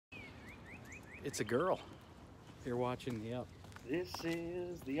It's a girl. You're watching the Up. This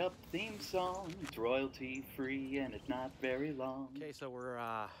is the Up theme song. It's royalty free and it's not very long. Okay, so we're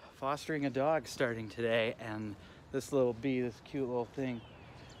fostering a dog starting today, and this little bee, this cute little thing,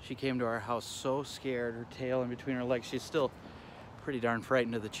 she came to our house so scared, her tail in between her legs. She's still pretty darn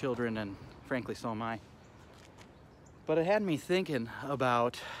frightened of the children, and frankly, so am I. But it had me thinking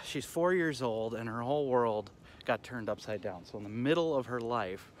about, she's 4 years old and her whole world got turned upside down. So in the middle of her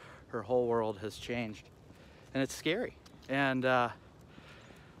life, her whole world has changed. And it's scary. And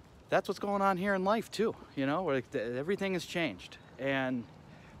that's what's going on here in life too. You know, like everything has changed. And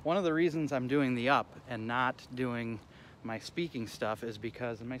one of the reasons I'm doing the Up and not doing my speaking stuff is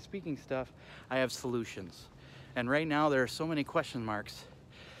because in my speaking stuff, I have solutions. And right now there are so many question marks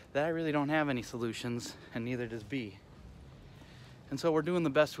that I really don't have any solutions, and neither does B. And so we're doing the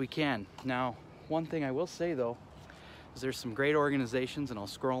best we can. Now, one thing I will say though, is there's some great organizations, and I'll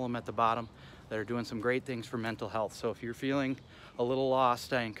scroll them at the bottom, that are doing some great things for mental health. So if you're feeling a little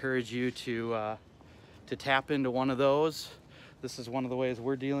lost, I encourage you to tap into one of those. This is one of the ways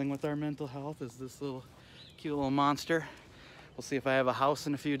we're dealing with our mental health, is this little cute little monster. We'll see if I have a house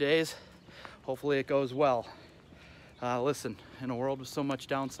in a few days. Hopefully it goes well. Listen, in a world with so much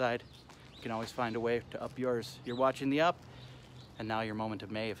downside, you can always find a way to up yours. You're watching the Up, and now your moment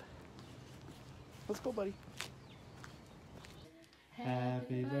of Maeve. Let's go, buddy.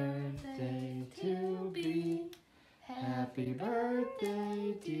 Happy birthday to B. Happy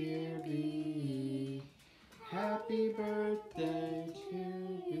birthday, dear B. Happy birthday to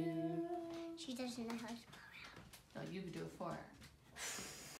you. She doesn't know how to go around. No, you could do it for her.